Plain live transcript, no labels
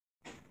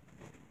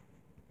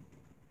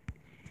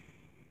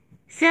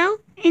So,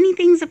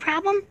 anything's a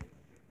problem?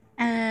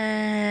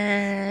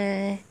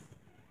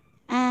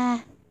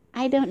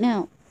 I don't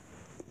know.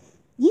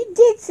 You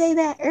did say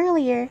that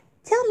earlier.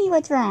 Tell me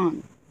what's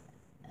wrong.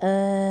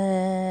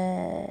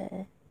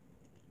 Uh,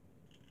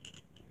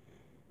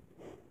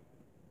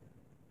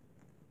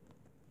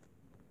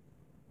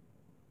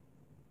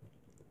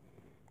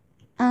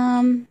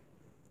 um,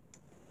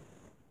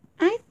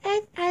 I,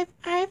 I, I,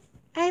 I,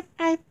 I,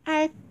 I,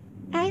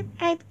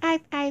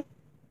 I,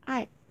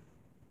 I.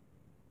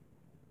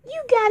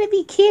 You gotta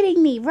be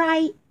kidding me,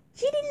 right?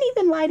 She didn't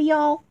even lie to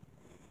y'all.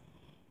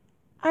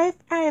 I.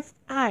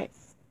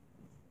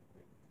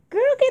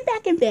 Girl, get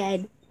back in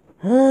bed.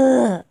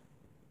 Ugh.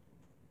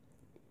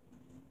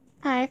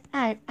 I.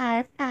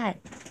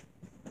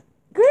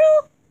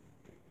 Girl,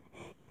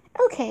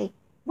 okay.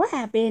 What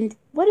happened?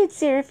 What did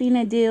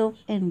Serafina do?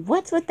 And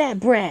what's with that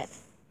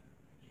breath?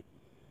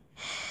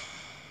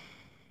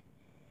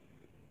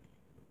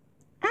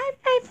 I.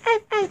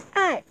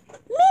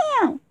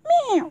 Meow,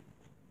 meow.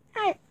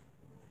 I.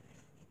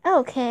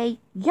 Okay,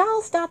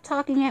 y'all stop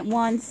talking at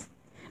once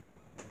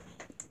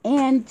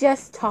and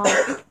just talk.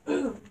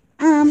 Me,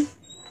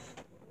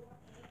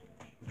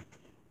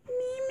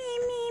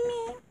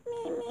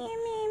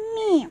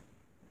 me.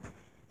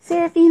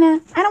 Serafina,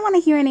 I don't want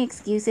to hear any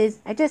excuses.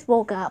 I just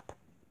woke up.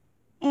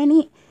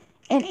 And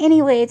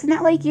anyway, it's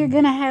not like you're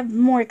gonna have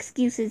more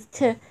excuses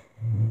to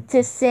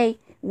say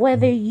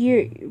whether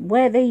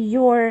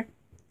you're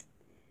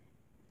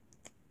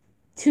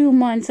 2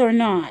 months or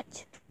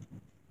not.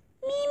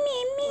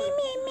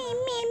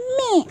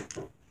 Me.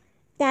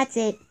 That's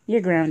it.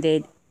 You're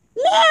grounded.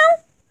 Meow.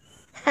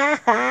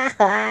 Ha ha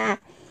ha.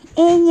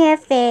 In your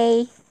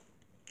face.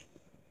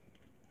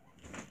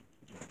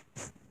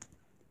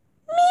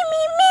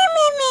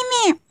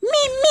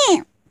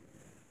 Me.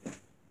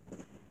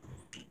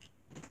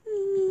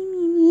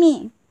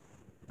 Me.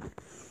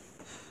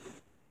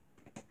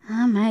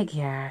 Oh my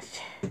gosh.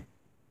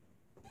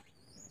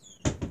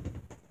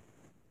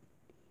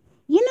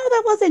 You know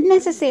that wasn't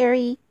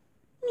necessary.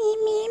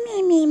 Me.